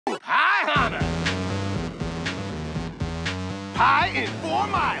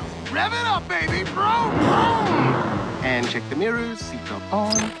Rev it up, baby. Vroom, vroom. And check the mirrors. Seatbelt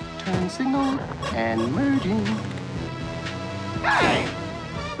on. Turn signal. And merging. Hey!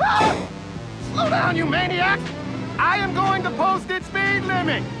 Ah! Slow down, you maniac! I am going the posted speed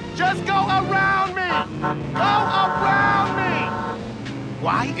limit. Just go around me. Go around me.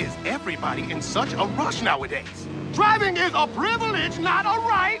 Why is everybody in such a rush nowadays? Driving is a privilege, not a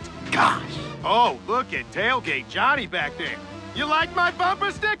right. Gosh. Oh, look at Tailgate Johnny back there. You like my bumper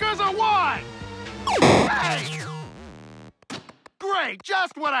stickers or what? Hey! Great,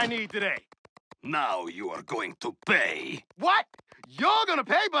 just what I need today. Now you are going to pay. What? You're gonna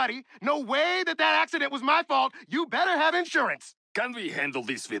pay, buddy. No way that accident was my fault. You better have insurance. Can we handle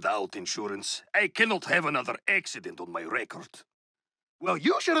this without insurance? I cannot have another accident on my record. Well,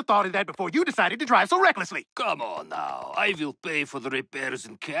 you should have thought of that before you decided to drive so recklessly. Come on now. I will pay for the repairs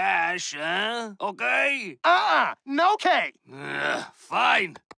in cash, huh? Okay? No K.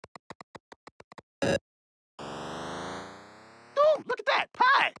 Fine. Oh, look at that,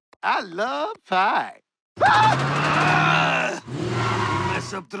 pie. I love pie.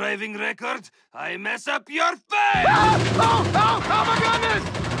 Mess up driving record, I mess up your face! Oh my goodness!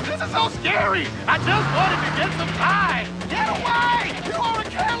 This is so scary! I just wanted to get some pie! Get away! You are a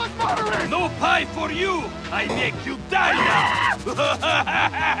careless motorist! No pie for you! I make you die now!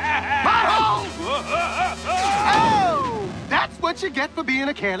 Potholes! Oh! That's what you get for being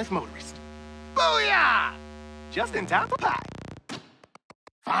a careless motorist. Booyah! Just in time for pie.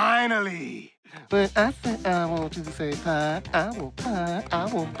 Finally! When I say I want you to say pie, I want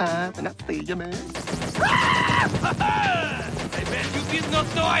pie, when I say you, man. I bet you did not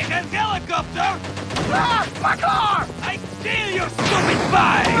know I had helicopter! My car! I steal your stupid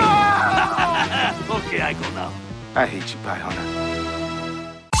pie! No! Okay, I go now. I hate you, pie hunter.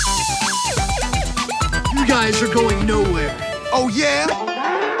 You guys are going nowhere. Oh, yeah?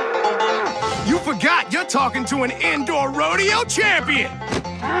 You forgot you're talking to an indoor rodeo champion!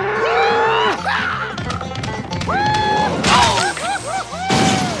 Woo!